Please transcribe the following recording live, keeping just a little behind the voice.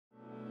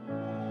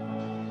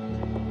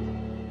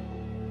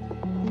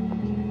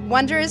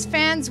Wanderers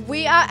fans,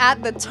 we are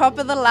at the top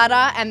of the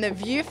ladder and the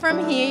view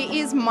from here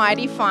is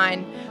mighty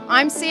fine.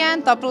 I'm Sia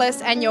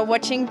Anthopoulos and you're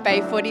watching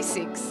Bay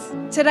 46.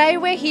 Today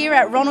we're here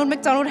at Ronald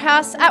McDonald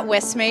House at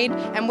Westmead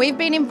and we've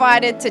been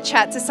invited to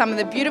chat to some of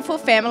the beautiful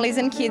families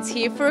and kids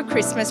here for a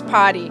Christmas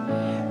party.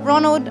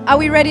 Ronald, are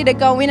we ready to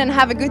go in and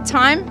have a good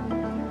time?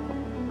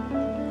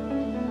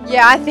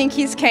 Yeah, I think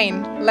he's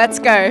keen. Let's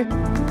go.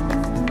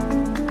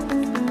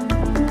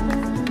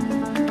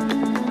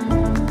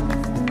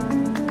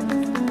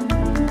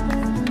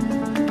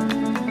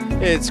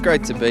 Yeah, it's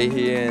great to be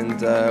here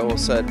and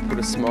also to put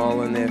a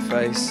smile on their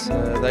face.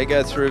 They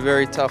go through a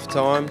very tough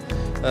time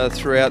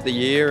throughout the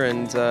year,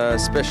 and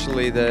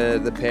especially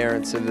the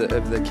parents of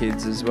the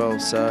kids as well.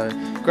 So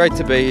great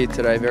to be here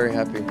today, very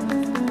happy.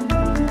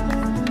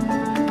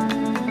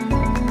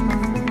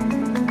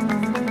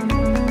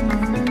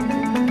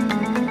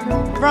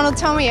 Ronald,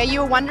 tell me, are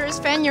you a Wanderers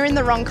fan? You're in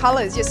the wrong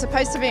colours. You're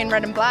supposed to be in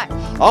red and black.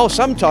 Oh,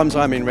 sometimes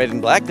I'm in red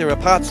and black. There are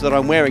parts that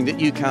I'm wearing that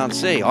you can't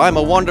see. I'm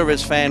a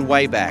Wanderers fan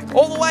way back.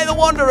 All the way the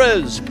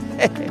Wanderers!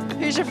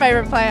 Who's your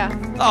favourite player?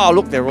 Oh,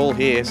 look, they're all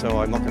here, so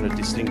I'm not going to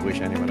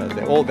distinguish anyone.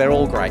 They're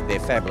all great.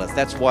 They're fabulous.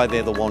 That's why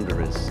they're the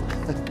Wanderers.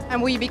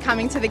 And will you be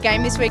coming to the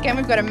game this weekend?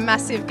 We've got a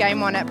massive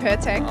game on at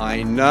Pertec.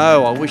 I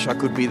know. I wish I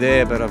could be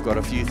there, but I've got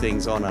a few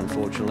things on,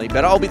 unfortunately.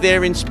 But I'll be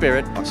there in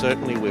spirit. I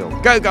certainly will.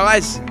 Go,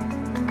 guys!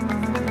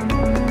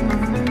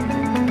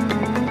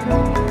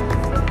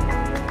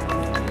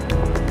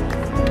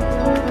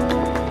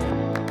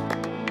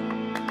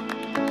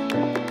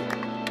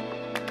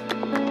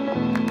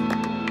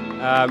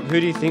 Who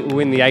do you think will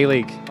win the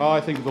A-League? Oh,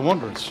 I think the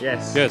Wanderers.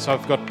 Yes. Yes,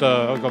 I've got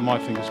my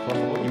fingers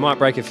crossed. You might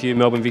break a few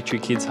Melbourne Victory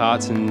kids'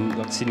 hearts and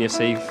like Sydney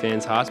FC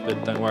fans' hearts,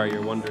 but don't worry,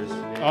 you're Wanderers.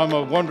 Yeah. I'm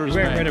a Wanderers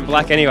We're fan. red and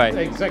black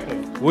anyway. Exactly.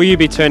 Will you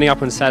be turning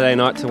up on Saturday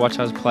night to watch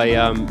us play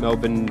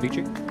Melbourne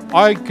Victory?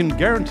 I can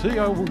guarantee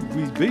I will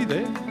be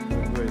there.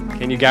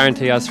 Can you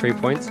guarantee us 3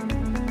 points?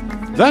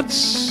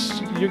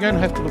 You're going to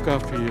have to look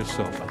after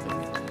yourself, I think.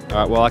 All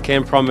right, well, I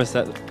can promise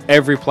that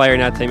every player in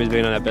our team has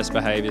been on our best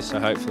behaviour, so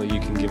hopefully you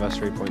can give us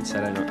 3 points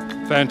Saturday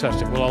night.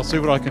 Fantastic. Well, I'll see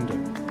what I can do.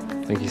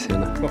 Thank you,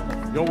 Santa. Well,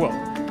 you're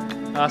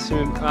welcome. Ask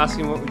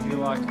him what would you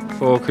like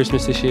for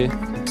Christmas this year?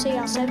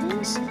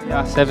 CR7s.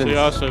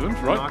 CR7s.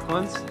 CR7s, right? Nike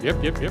ones?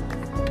 Yep.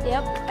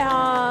 Yep.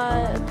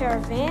 A pair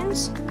of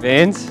Vans.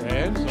 Vans?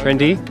 Vans.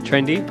 Trendy?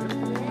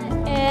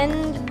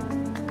 And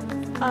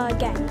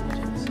gang.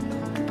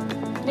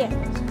 Yeah.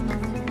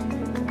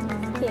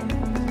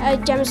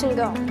 Jamieson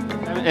goal.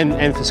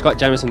 And for Scott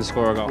Jamieson to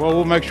score a goal. Well,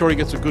 we'll make sure he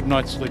gets a good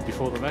night's sleep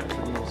before the match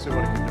and we'll see what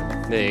he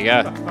can do. There you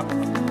go.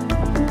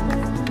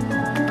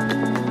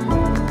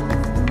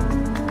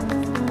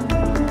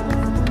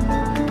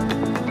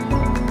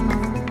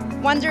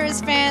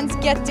 Wanderers fans,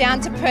 get down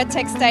to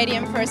Pertec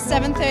Stadium for a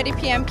 7:30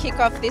 p.m.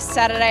 kickoff this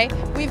Saturday.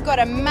 We've got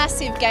a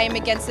massive game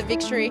against the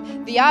Victory.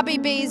 The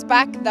RBB is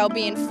back, they'll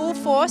be in full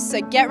force, so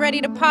get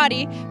ready to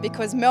party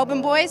because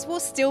Melbourne boys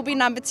will still be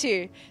number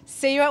 2.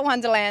 See you at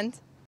Wonderland.